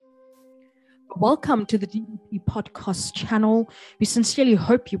Welcome to the DDP podcast channel. We sincerely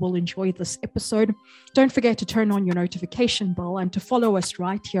hope you will enjoy this episode. Don't forget to turn on your notification bell and to follow us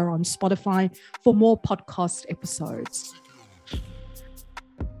right here on Spotify for more podcast episodes.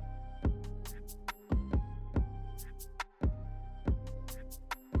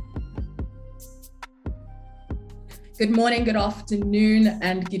 Good morning, good afternoon,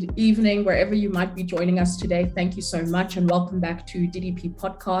 and good evening, wherever you might be joining us today. Thank you so much, and welcome back to DDP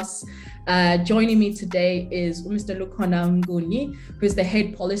Podcasts. Joining me today is Mr. Lukhona Nguni, who is the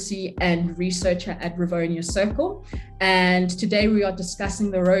head policy and researcher at Rivonia Circle. And today we are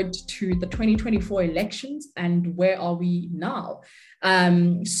discussing the road to the 2024 elections and where are we now.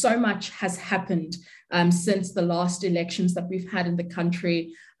 So much has happened since the last elections that we've had in the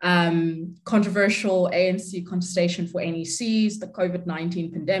country. Controversial ANC contestation for NECs, the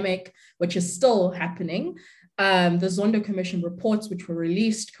COVID-19 pandemic, which is still happening, the Zondo Commission reports which were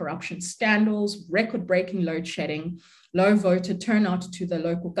released, corruption scandals, record-breaking load shedding, low voter turnout to the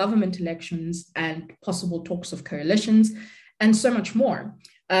local government elections, and possible talks of coalitions, and so much more.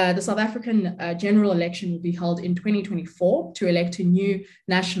 The South African general election will be held in 2024 to elect a new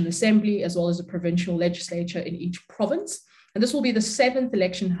National Assembly as well as a provincial legislature in each province. And this will be the 7th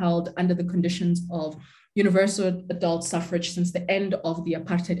election held under the conditions of universal adult suffrage since the end of the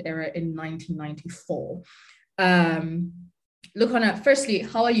apartheid era in 1994. Lukhona, firstly,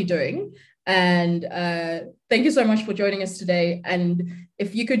 how are you doing? And thank you so much for joining us today. And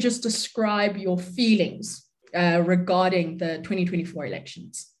if you could just describe your feelings regarding the 2024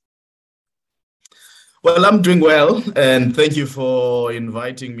 elections. Well, I'm doing well, and thank you for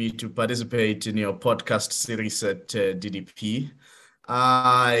inviting me to participate in your podcast series at DDP.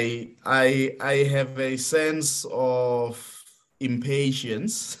 I have a sense of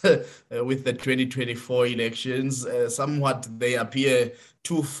impatience with the 2024 elections. Somewhat they appear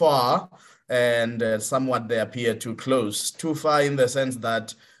too far, and somewhat they appear too close. Too far in the sense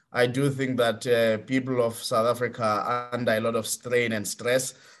that I do think that people of South Africa are under a lot of strain and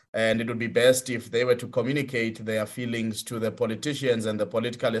stress. And it would be best if they were to communicate their feelings to the politicians and the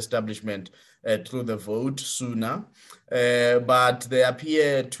political establishment through the vote sooner. But they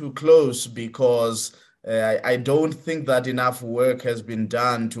appear too close because I don't think that enough work has been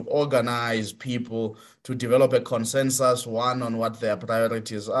done to organize people to develop a consensus, one, on what their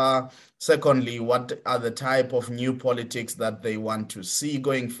priorities are. Secondly, what are the type of new politics that they want to see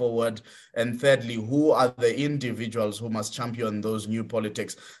going forward? And thirdly, who are the individuals who must champion those new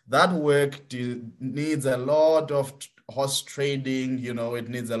politics? That work needs a lot of horse trading, it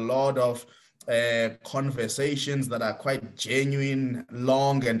needs a lot of conversations that are quite genuine,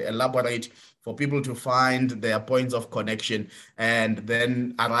 long and elaborate for people to find their points of connection and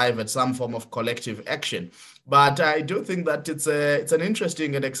then arrive at some form of collective action. But I do think that it's an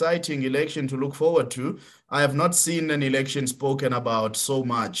interesting and exciting election to look forward to. I have not seen an election spoken about so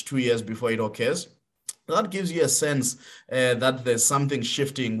much 2 years before it occurs. That gives you a sense that there's something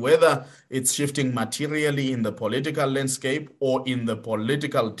shifting, whether it's shifting materially in the political landscape or in the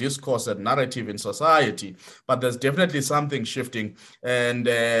political discourse and narrative in society. But there's definitely something shifting. And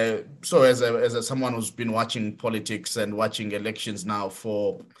so as someone who's been watching politics and watching elections now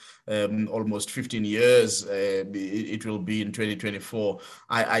for almost 15 years, it will be in 2024.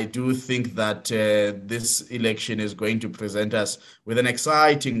 I do think that this election is going to present us with an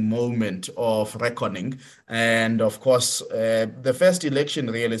exciting moment of reckoning. And of course, the first election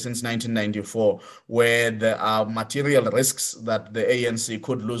really since 1994, where there are material risks that the ANC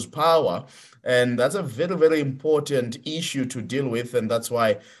could lose power. And that's a very, very important issue to deal with. And that's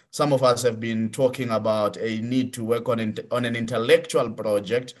why some of us have been talking about a need to work on an intellectual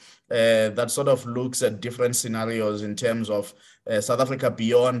project that sort of looks at different scenarios in terms of South Africa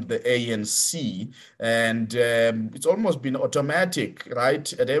beyond the ANC. And it's almost been automatic,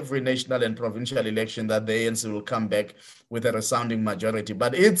 right, at every national and provincial election that the ANC will come back with a resounding majority.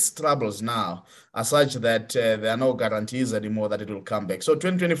 But its troubles now are such that there are no guarantees anymore that it will come back. So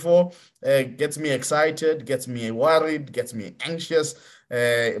 2024 gets me excited, gets me worried, gets me anxious.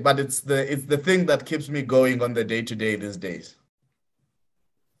 But it's the thing that keeps me going on the day-to-day these days.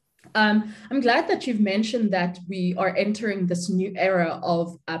 I'm glad that you've mentioned that we are entering this new era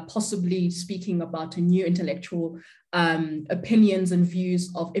of possibly speaking about a new intellectual opinions and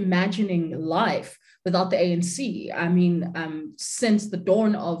views of imagining life without the ANC. I mean, since the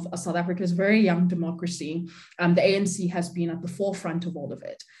dawn of South Africa's very young democracy, the ANC has been at the forefront of all of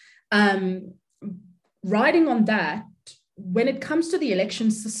it. Riding on that, when it comes to the election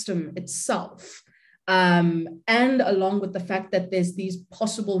system itself, and along with the fact that there's these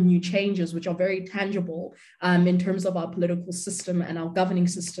possible new changes, which are very tangible in terms of our political system and our governing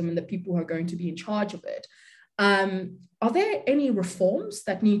system and the people who are going to be in charge of it. Are there any reforms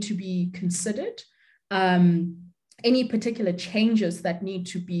that need to be considered? Any particular changes that need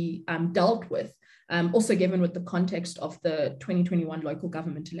to be dealt with, also given with the context of the 2021 local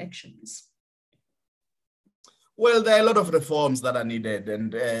government elections? Well, there are a lot of reforms that are needed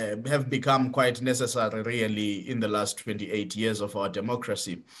and have become quite necessary, really, in the last 28 years of our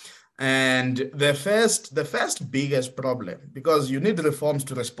democracy. And the first biggest problem, because you need reforms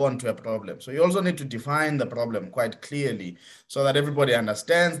to respond to a problem. So you also need to define the problem quite clearly so that everybody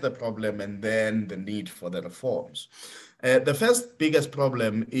understands the problem and then the need for the reforms. The first biggest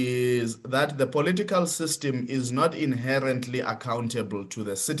problem is that the political system is not inherently accountable to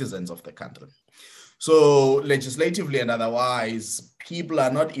the citizens of the country. So legislatively and otherwise, people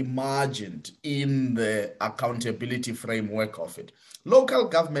are not imagined in the accountability framework of it. Local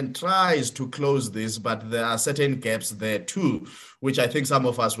government tries to close this, but there are certain gaps there too, which I think some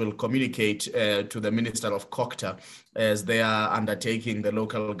of us will communicate to the Minister of COGTA as they are undertaking the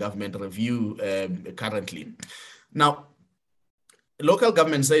local government review currently. Now, local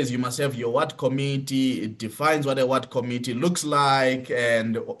government says you must have your ward committee. It defines what a ward committee looks like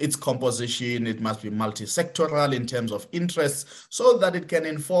and its composition. It must be multi-sectoral in terms of interests so that it can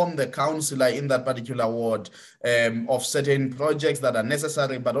inform the councillor in that particular ward of certain projects that are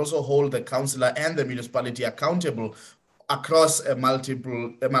necessary, but also hold the councillor and the municipality accountable across a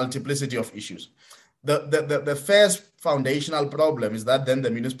multiplicity of issues. The first foundational problem is that then the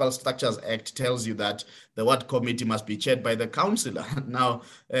Municipal Structures Act tells you that the ward committee must be chaired by the councillor. Now,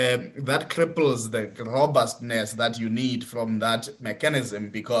 that cripples the robustness that you need from that mechanism,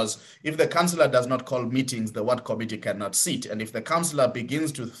 because if the councillor does not call meetings, the ward committee cannot sit. And if the councillor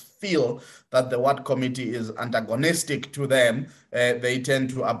begins to feel that the ward committee is antagonistic to them, they tend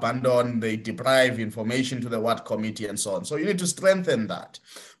to abandon, they deprive information to the ward committee and so on. So you need to strengthen that.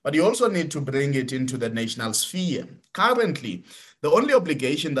 But you also need to bring it into the national sphere. Currently, the only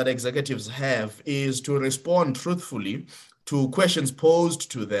obligation that executives have is to respond truthfully to questions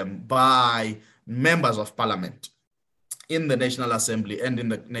posed to them by members of parliament in the National Assembly and in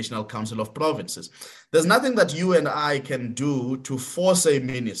the National Council of Provinces. There's nothing that you and I can do to force a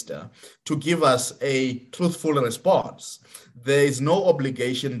minister to give us a truthful response. There is no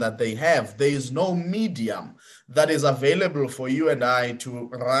obligation that they have. There is no medium that is available for you and I to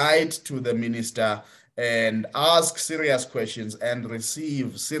write to the minister and ask serious questions and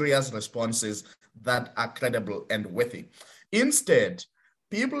receive serious responses that are credible and worthy. Instead,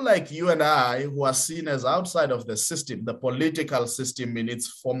 people like you and I, who are seen as outside of the system, the political system in its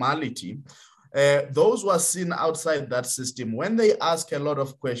formality, those who are seen outside that system, when they ask a lot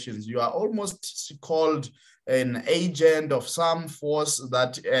of questions, you are almost called an agent of some force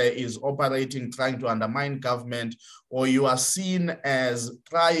that is operating, trying to undermine government, or you are seen as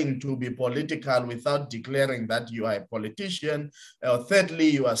trying to be political without declaring that you are a politician. Or thirdly,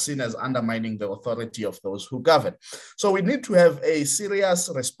 you are seen as undermining the authority of those who govern. So we need to have a serious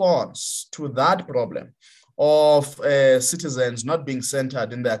response to that problem of citizens not being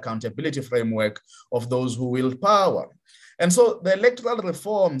centered in the accountability framework of those who wield power. And so the electoral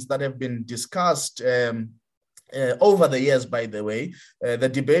reforms that have been discussed over the years, by the way, the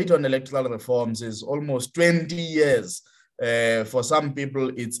debate on electoral reforms is almost 20 years. For some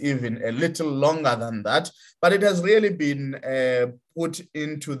people, it's even a little longer than that, but it has really been put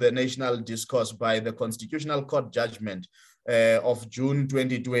into the national discourse by the Constitutional Court judgment of June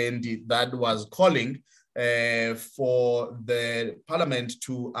 2020 that was calling for the Parliament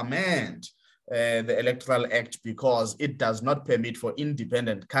to amend the Electoral Act because it does not permit for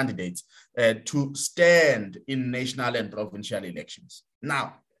independent candidates to stand in national and provincial elections.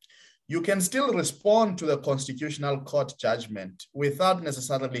 Now, you can still respond to the Constitutional Court judgment without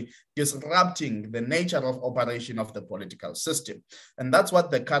necessarily disrupting the nature of operation of the political system. And that's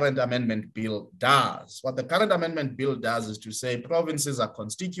what the current amendment bill does. What the current amendment bill does is to say provinces are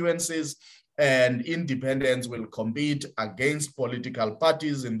constituencies and independents will compete against political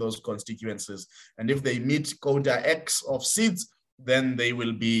parties in those constituencies. And if they meet quota X of seats, then they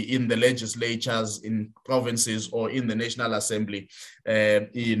will be in the legislatures in provinces or in the National Assembly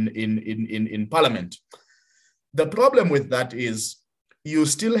in Parliament. The problem with that is you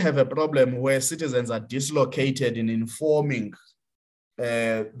still have a problem where citizens are dislocated in informing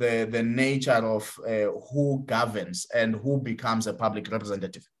the nature of who governs and who becomes a public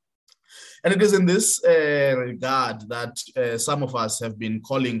representative. And it is in this regard that some of us have been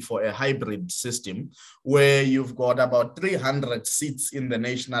calling for a hybrid system where you've got about 300 seats in the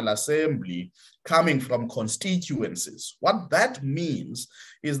National Assembly coming from constituencies. What that means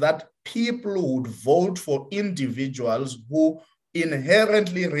is that people would vote for individuals who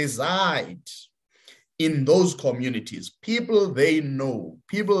inherently reside in those communities, people they know,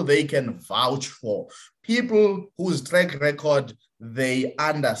 people they can vouch for, people whose track record they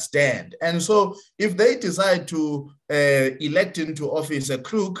understand. And so if they decide to elect into office a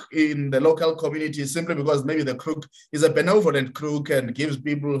crook in the local community simply because maybe the crook is a benevolent crook and gives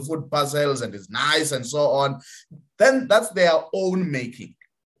people food parcels and is nice and so on, then that's their own making.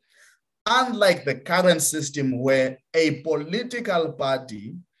 Unlike the current system where a political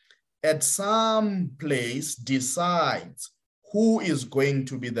party at some place decides who is going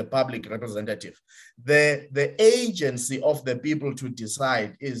to be the public representative. The agency of the people to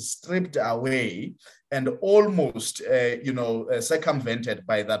decide is stripped away and almost circumvented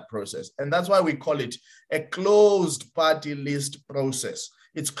by that process. And that's why we call it a closed party list process.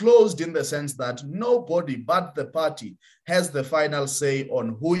 It's closed in the sense that nobody but the party has the final say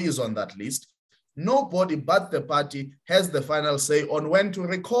on who is on that list. Nobody but the party has the final say on when to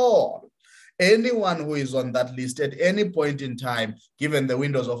recall anyone who is on that list at any point in time, given the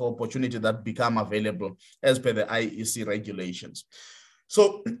windows of opportunity that become available as per the IEC regulations.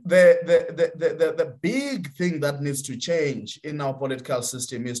 So the big thing that needs to change in our political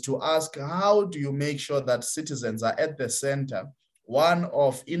system is to ask, how do you make sure that citizens are at the center, one,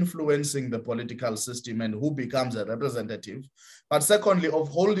 of influencing the political system and who becomes a representative, but secondly, of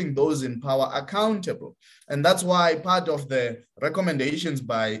holding those in power accountable. And that's why part of the recommendations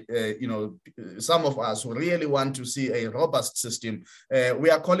by some of us who really want to see a robust system, we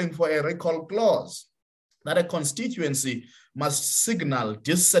are calling for a recall clause, that a constituency must signal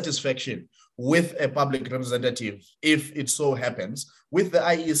dissatisfaction with a public representative, if it so happens, with the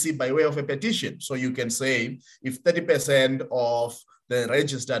IEC by way of a petition. So you can say if 30% of the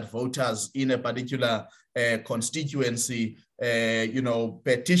registered voters in a particular constituency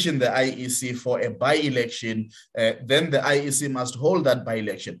petition the IEC for a by-election, then the IEC must hold that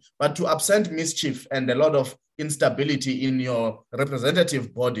by-election. But to absent mischief and a lot of instability in your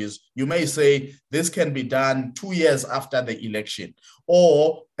representative bodies, you may say this can be done 2 years after the election,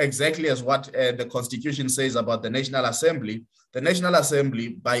 or exactly as what the Constitution says about the National Assembly. The National Assembly,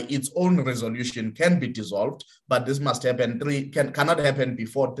 by its own resolution, can be dissolved, but this must happen cannot happen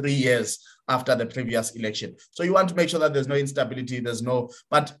before 3 years after the previous election. So you want to make sure that there's no instability,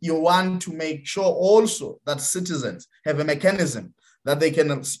 but you want to make sure also that citizens have a mechanism that they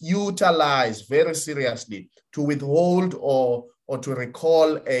can utilize very seriously to withhold or to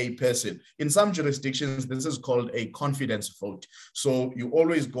recall a person. In some jurisdictions, this is called a confidence vote. So you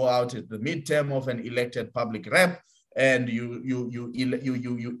always go out at the midterm of an elected public rep, and you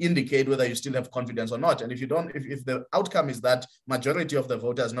indicate whether you still have confidence or not. And if you don't, if the outcome is that majority of the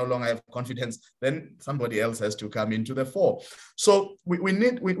voters no longer have confidence, then somebody else has to come into the fore. So we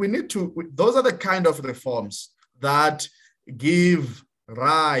need to, those are the kind of reforms that give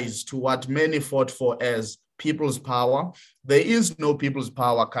rise to what many fought for as people's power. There is no people's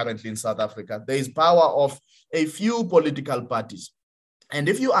power currently in South Africa. There is power of a few political parties. And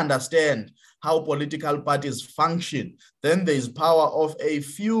if you understand how political parties function, then there is power of a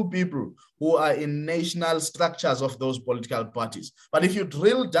few people who are in national structures of those political parties. But if you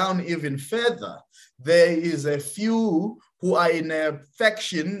drill down even further, there is a few who are in a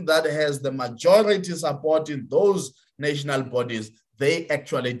faction that has the majority support in those national bodies. They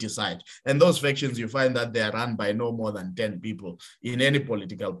actually decide. And those factions, you find that they are run by no more than 10 people in any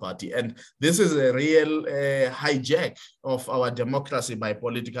political party. And this is a real hijack of our democracy by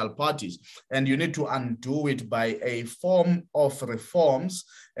political parties. And you need to undo it by a form of reforms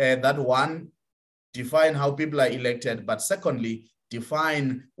that, one, define how people are elected, but secondly,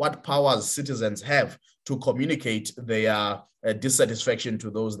 define what powers citizens have to communicate their dissatisfaction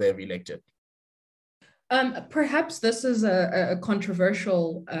to those they have elected. Perhaps this is a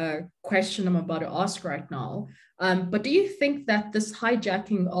controversial question I'm about to ask right now, but do you think that this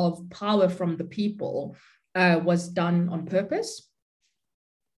hijacking of power from the people was done on purpose?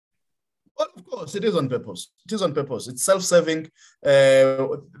 Well, of course, it is on purpose. It is on purpose. It's self-serving.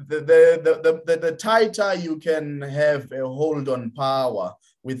 The tighter you can have a hold on power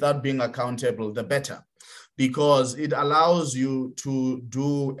without being accountable, the better, because it allows you to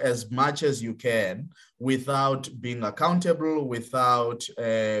do as much as you can without being accountable, without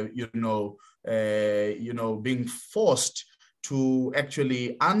being forced to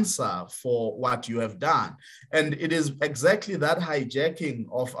actually answer for what you have done. And it is exactly that hijacking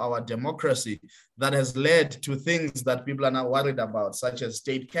of our democracy that has led to things that people are now worried about, such as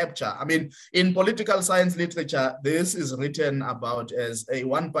state capture. I mean, in political science literature, this is written about as a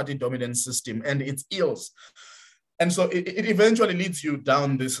one-party dominant system and its ills. And so it eventually leads you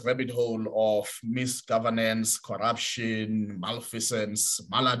down this rabbit hole of misgovernance, corruption, malfeasance,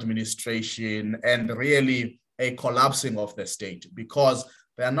 maladministration, and really a collapsing of the state, because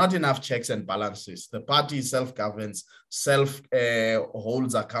there are not enough checks and balances. The party self-governs,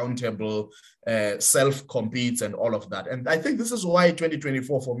 holds accountable, self-competes, and all of that. And I think this is why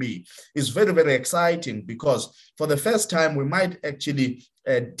 2024 for me is very, very exciting, because for the first time, we might actually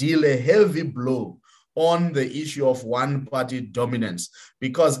deal a heavy blow on the issue of one-party dominance,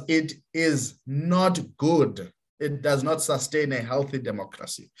 because it is not good. It does not sustain a healthy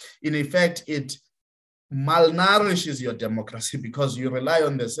democracy. In effect, it malnourishes your democracy, because you rely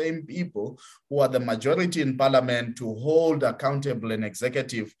on the same people who are the majority in parliament to hold accountable an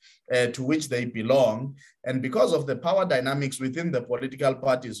executive to which they belong. And because of the power dynamics within the political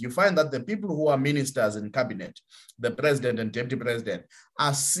parties, you find that the people who are ministers in cabinet, the president and deputy president,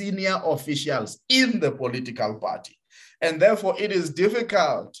 are senior officials in the political party. And therefore, it is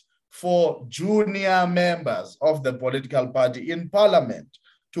difficult for junior members of the political party in parliament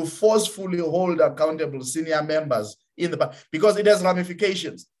to forcefully hold accountable senior members in the party, because it has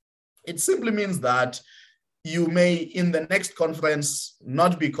ramifications. It simply means that you may, in the next conference,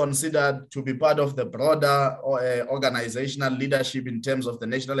 not be considered to be part of the broader organizational leadership in terms of the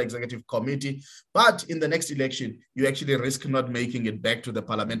National Executive Committee, but in the next election, you actually risk not making it back to the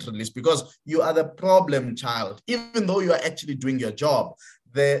parliamentary list, because you are the problem child, even though you are actually doing your job.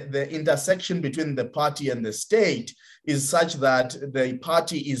 The intersection between the party and the state is such that the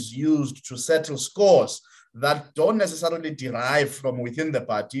party is used to settle scores that don't necessarily derive from within the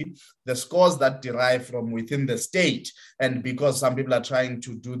party, the scores that derive from within the state. And because some people are trying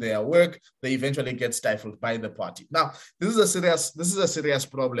to do their work, they eventually get stifled by the party. Now, this is a serious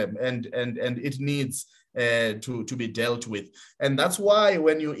problem, and it needs to be dealt with. And that's why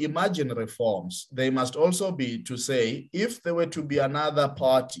when you imagine reforms, they must also be to say, if there were to be another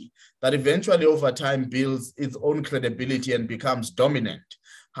party that eventually over time builds its own credibility and becomes dominant,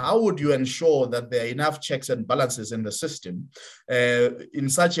 how would you ensure that there are enough checks and balances in the system in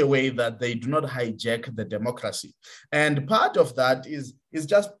such a way that they do not hijack the democracy? And part of that is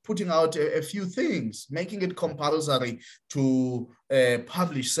just putting out a few things, making it compulsory to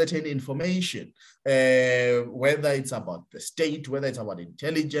publish certain information, whether it's about the state, whether it's about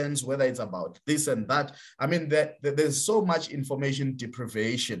intelligence, whether it's about this and that. I mean, there's so much information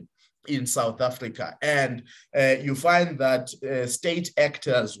deprivation in South Africa, and you find that state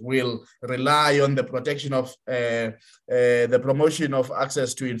actors will rely on the protection of the Promotion of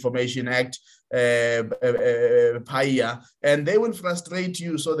Access to Information Act, PAIA, and they will frustrate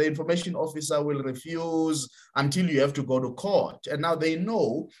you. So the information officer will refuse until you have to go to court. And now they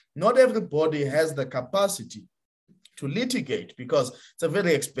know not everybody has the capacity to litigate, because it's a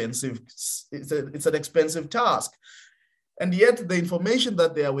very expensive, it's an expensive task. And yet the information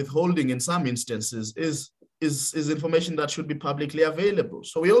that they are withholding in some instances is information that should be publicly available.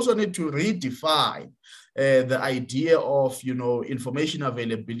 So we also need to redefine the idea of, information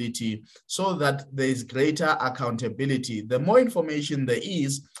availability so that there is greater accountability. The more information there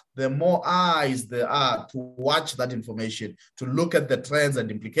is, the more eyes there are to watch that information, to look at the trends and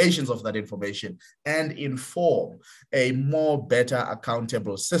implications of that information, and inform a more better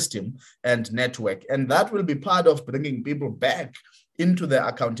accountable system and network. And that will be part of bringing people back into the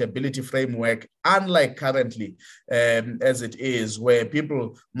accountability framework, unlike currently as it is, where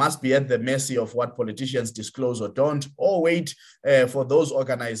people must be at the mercy of what politicians disclose or don't, or wait for those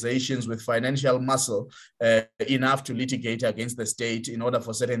organizations with financial muscle enough to litigate against the state in order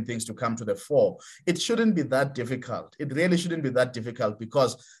for certain things to come to the fore. It shouldn't be that difficult. It really shouldn't be that difficult,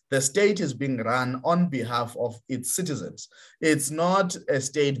 because the state is being run on behalf of its citizens. It's not a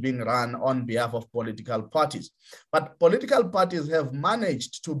state being run on behalf of political parties. But political parties have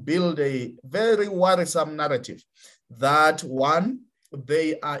managed to build a very worrisome narrative that, one,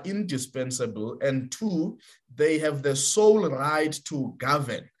 they are indispensable, and two, they have the sole right to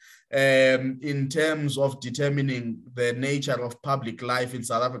govern in terms of determining the nature of public life in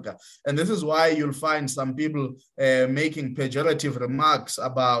South Africa. And this is why you'll find some people making pejorative remarks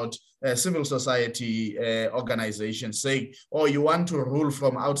about civil society organizations, saying, oh, you want to rule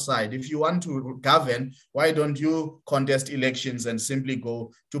from outside. If you want to govern, why don't you contest elections and simply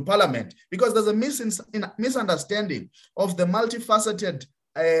go to parliament? Because there's a misunderstanding of the multifaceted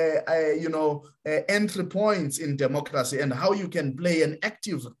entry points in democracy and how you can play an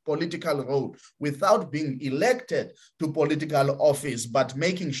active political role without being elected to political office, but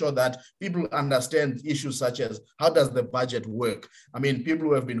making sure that people understand issues such as how does the budget work? I mean, people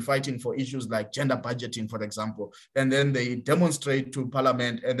who have been fighting for issues like gender budgeting, for example, and then they demonstrate to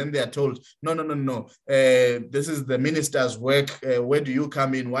parliament and then they are told, no, this is the minister's work. Where do you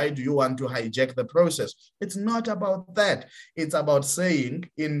come in? Why do you want to hijack the process? It's not about that. It's about saying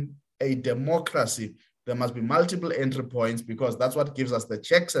in a democracy, there must be multiple entry points because that's what gives us the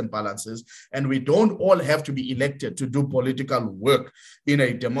checks and balances. And we don't all have to be elected to do political work in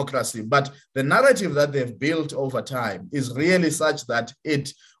a democracy. But the narrative that they've built over time is really such that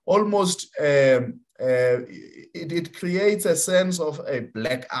it almost, it creates a sense of a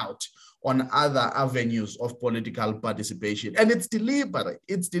blackout on other avenues of political participation. And it's deliberate.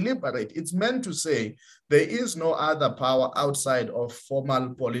 It's meant to say there is no other power outside of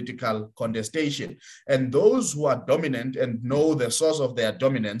formal political contestation. And those who are dominant and know the source of their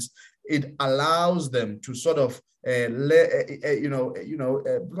dominance, it allows them to sort of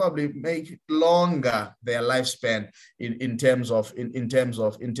probably make longer their lifespan in terms of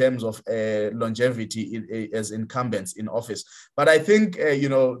longevity as incumbents in office. But I think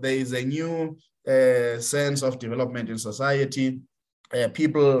there is a new sense of development in society.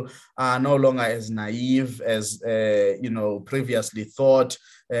 People are no longer as naive as previously thought.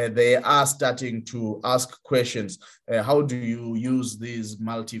 They are starting to ask questions. How do you use these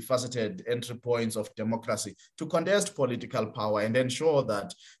multifaceted entry points of democracy to contest political power and ensure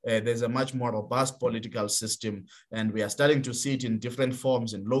that there's a much more robust political system? And we are starting to see it in different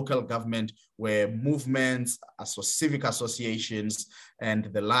forms in local government, where movements, civic associations, and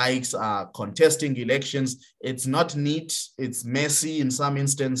the likes are contesting elections. It's not neat, it's messy in some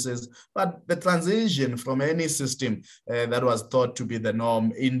instances, but the transition from any system that was thought to be the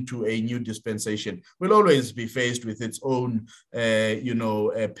norm into a new dispensation will always be faced with its own,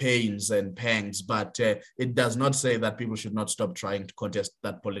 pains and pangs, but it does not say that people should not stop trying to contest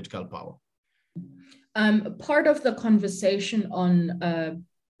that political power. Part of the conversation on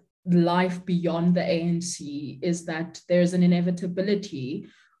life beyond the ANC is that there's an inevitability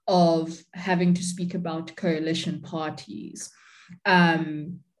of having to speak about coalition parties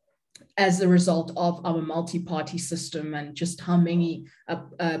as a result of our multi-party system and just how many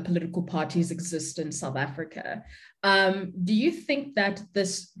political parties exist in South Africa. Do you think that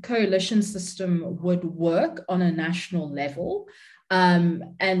this coalition system would work on a national level?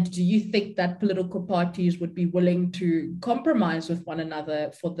 And do you think that political parties would be willing to compromise with one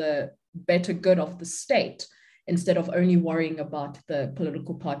another for the better good of the state instead of only worrying about the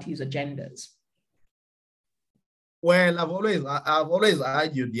political parties' agendas? Well, I've always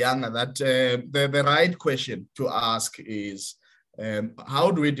argued, Yang, that the right question to ask is how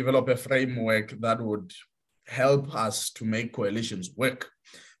do we develop a framework that would help us to make coalitions work?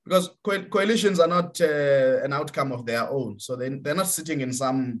 Because coalitions are not an outcome of their own. So they're not sitting in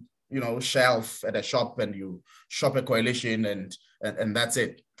some shelf at a shop and you shop a coalition and that's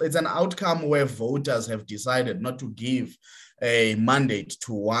it. It's an outcome where voters have decided not to give a mandate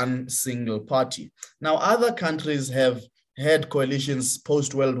to one single party. Now, other countries have had coalitions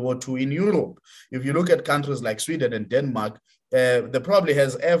post-World War II in Europe. If you look at countries like Sweden and Denmark, there probably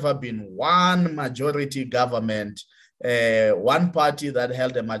has ever been one majority government, one party that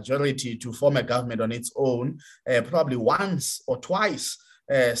held a majority to form a government on its own, probably once or twice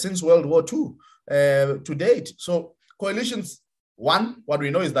since World War II to date. So coalitions, what we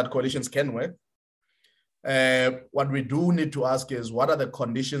know is that coalitions can work. What we do need to ask is, what are the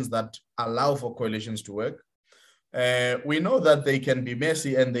conditions that allow for coalitions to work? We know that they can be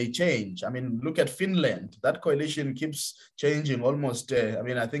messy and they change. I mean, look at Finland. That coalition keeps changing almost,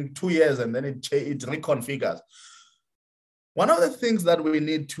 I think 2 years and then it reconfigures. One of the things that we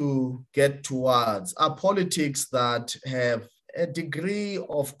need to get towards are politics that have a degree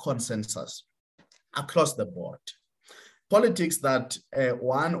of consensus across the board. Politics that,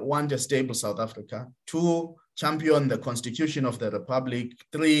 one, want a stable South Africa, two, champion the constitution of the republic,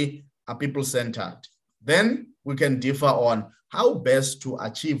 three, are people-centered. Then we can differ on how best to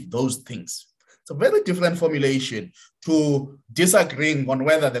achieve those things. It's a very different formulation to disagreeing on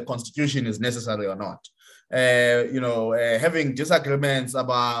whether the constitution is necessary or not. Having disagreements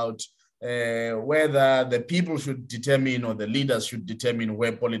about whether the people should determine or the leaders should determine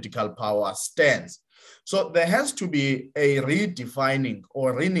where political power stands. So there has to be a redefining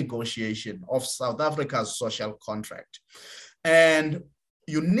or renegotiation of South Africa's social contract. And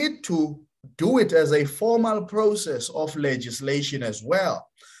you need to do it as a formal process of legislation as well,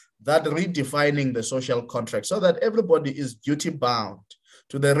 that redefining the social contract so that everybody is duty bound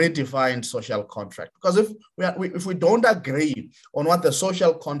to the redefined social contract. Because if we don't agree on what the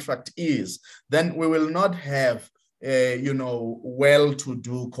social contract is, then we will not have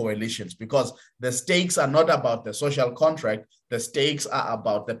well-to-do coalitions, because the stakes are not about the social contract. The stakes are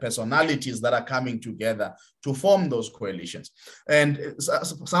about the personalities that are coming together to form those coalitions. And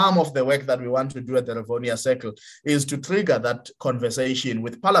some of the work that we want to do at the Rivonia Circle is to trigger that conversation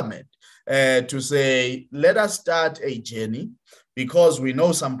with Parliament, to say, let us start a journey, because we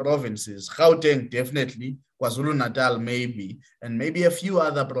know some provinces, Gauteng definitely, KwaZulu-Natal maybe, and maybe a few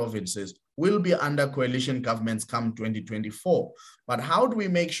other provinces will be under coalition governments come 2024. But how do we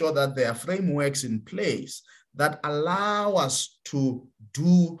make sure that there are frameworks in place that allow us to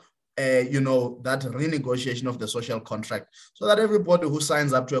do that renegotiation of the social contract, so that everybody who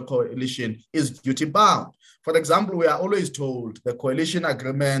signs up to a coalition is duty bound? For example, we are always told the coalition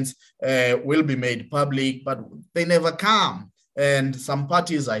agreements will be made public, but they never come. And some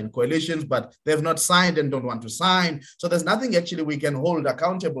parties are in coalitions, but they've not signed and don't want to sign. So there's nothing actually we can hold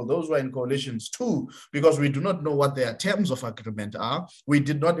accountable those who are in coalitions too, because we do not know what their terms of agreement are. We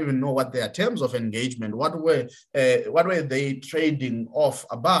did not even know what their terms of engagement, what were they trading off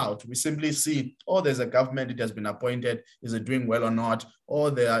about. We simply see, oh, there's a government, it has been appointed, is it doing well or not? Or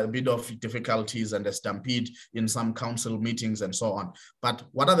there are a bit of difficulties and a stampede in some council meetings and so on. But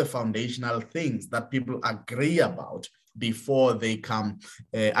what are the foundational things that people agree about before they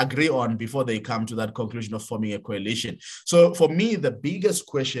agree on before they come to that conclusion of forming a coalition? So for me, the biggest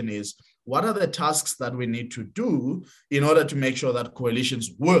question is, what are the tasks that we need to do in order to make sure that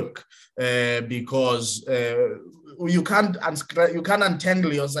coalitions work? Because you can't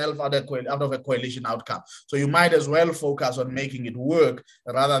untangle yourself out of a coalition outcome. So you might as well focus on making it work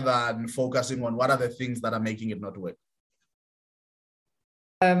rather than focusing on what are the things that are making it not work.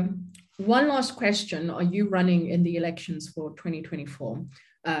 One last question. Are you running in the elections for 2024?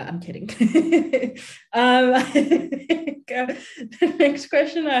 I'm kidding. The next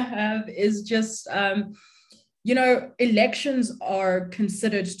question I have is just, elections are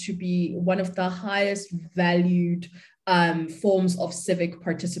considered to be one of the highest valued forms of civic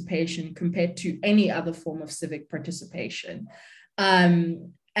participation compared to any other form of civic participation.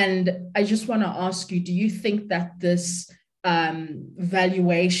 And I just want to ask you, do you think that this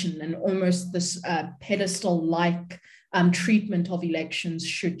valuation and almost this pedestal-like treatment of elections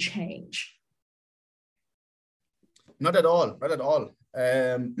should change? Not at all. Not at all.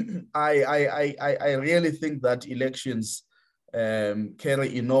 I really think that elections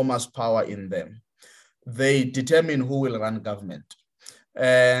carry enormous power in them. They determine who will run government.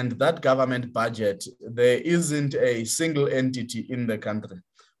 And that government budget, there isn't a single entity in the country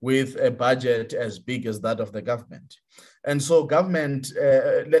with a budget as big as that of the government. And so government,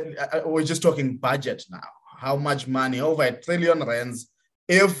 we're just talking budget now, how much money, over R1 trillion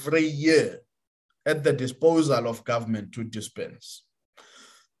every year at the disposal of government to dispense.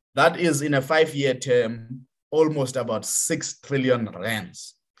 That is, in a 5-year term, almost about R6 trillion.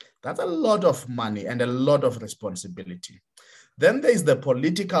 That's a lot of money and a lot of responsibility. Then there's the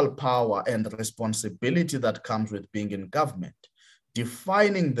political power and responsibility that comes with being in government,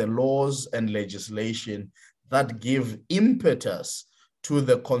 defining the laws and legislation that give impetus to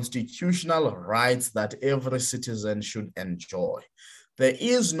the constitutional rights that every citizen should enjoy. There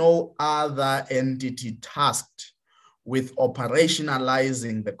is no other entity tasked with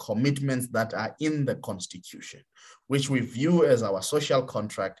operationalizing the commitments that are in the Constitution, which we view as our social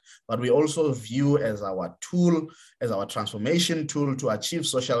contract, but we also view as our tool, as our transformation tool to achieve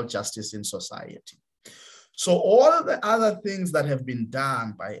social justice in society. So all the other things that have been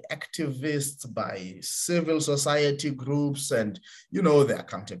done by activists, by civil society groups, and, the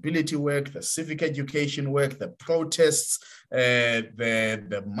accountability work, the civic education work, the protests,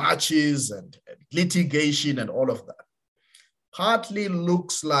 the marches and litigation and all of that, partly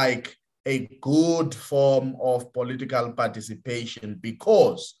looks like a good form of political participation,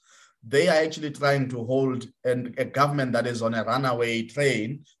 because they are actually trying to hold a government that is on a runaway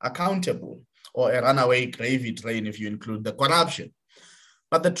train accountable, or a runaway gravy train if you include the corruption.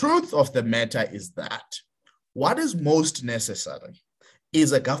 But the truth of the matter is that what is most necessary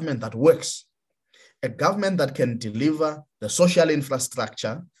is a government that works, a government that can deliver the social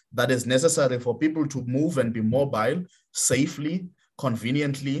infrastructure that is necessary for people to move and be mobile safely,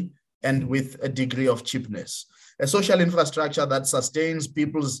 conveniently, and with a degree of cheapness. A social infrastructure that sustains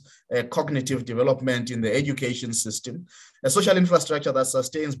people's cognitive development in the education system, a social infrastructure that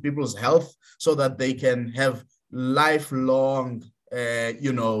sustains people's health so that they can have lifelong,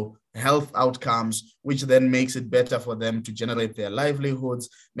 health outcomes, which then makes it better for them to generate their livelihoods,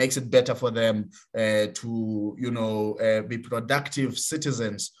 makes it better for them to be productive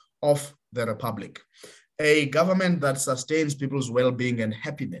citizens of the Republic. A government that sustains people's well-being and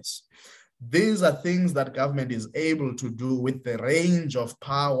happiness. These are things that government is able to do with the range of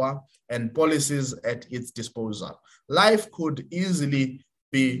power and policies at its disposal. Life could easily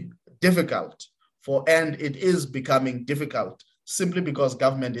be difficult and it is becoming difficult simply because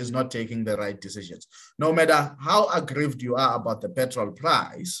government is not taking the right decisions. No matter how aggrieved you are about the petrol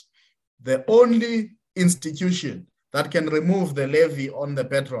price, the only institution that can remove the levy on the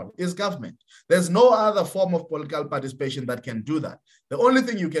petrol is government. There's no other form of political participation that can do that. The only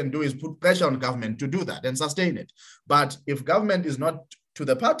thing you can do is put pressure on government to do that and sustain it. But if government is not to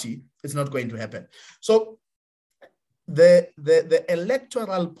the party, it's not going to happen. So the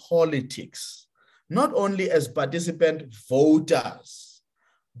electoral politics, not only as participant voters,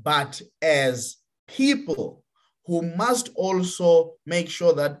 but as people who must also make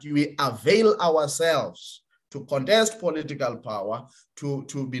sure that we avail ourselves to contest political power,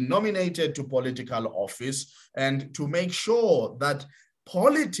 to be nominated to political office, and to make sure that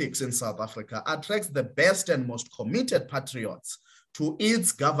politics in South Africa attracts the best and most committed patriots to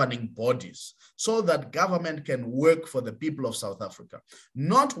its governing bodies so that government can work for the people of South Africa.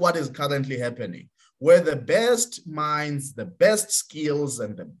 Not what is currently happening, where the best minds, the best skills,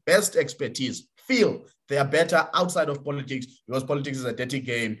 and the best expertise feel they are better outside of politics because politics is a dirty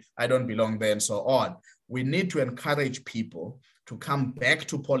game, I don't belong there, and so on. We need to encourage people to come back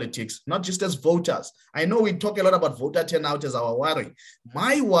to politics, not just as voters. I know we talk a lot about voter turnout as our worry.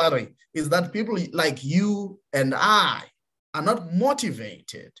 My worry is that people like you and I are not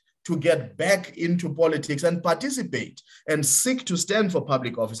motivated to get back into politics and participate and seek to stand for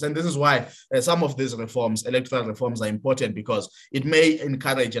public office. And this is why some of these reforms, electoral reforms, are important, because it may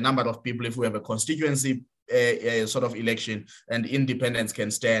encourage a number of people, if we have a constituency sort of election and independents can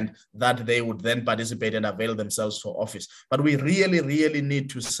stand, that they would then participate and avail themselves for office. But we really, really need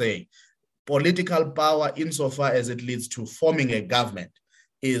to say political power, insofar as it leads to forming a government,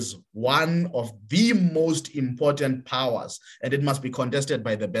 is one of the most important powers, and it must be contested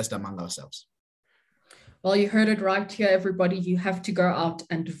by the best among ourselves. Well, you heard it right here, everybody. You have to go out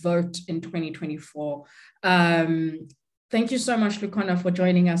and vote in 2024. Thank you so much, Lukhona, for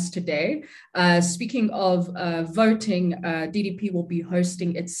joining us today. Speaking of voting, DDP will be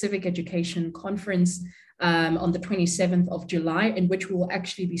hosting its Civic Education Conference on the 27th of July, in which we will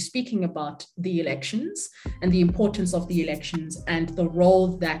actually be speaking about the elections and the importance of the elections and the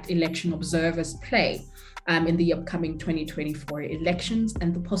role that election observers play in the upcoming 2024 elections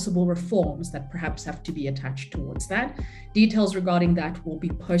and the possible reforms that perhaps have to be attached towards that. Details regarding that will be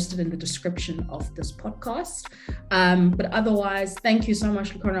posted in the description of this podcast. But otherwise, thank you so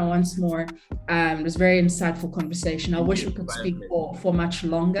much, Lukhona, once more. It was a very insightful conversation. I wish we could speak for much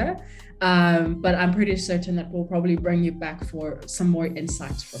longer, but I'm pretty certain that we'll probably bring you back for some more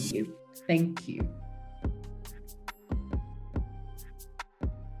insights from you. Thank you.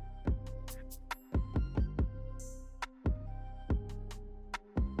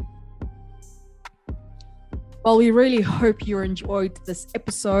 Well, we really hope you enjoyed this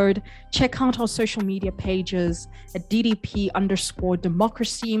episode. Check out our social media pages at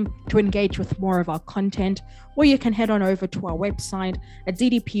DDP_democracy to engage with more of our content, or you can head on over to our website at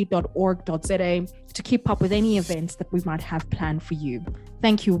ddp.org.za to keep up with any events that we might have planned for you.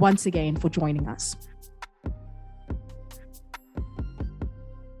 Thank you once again for joining us.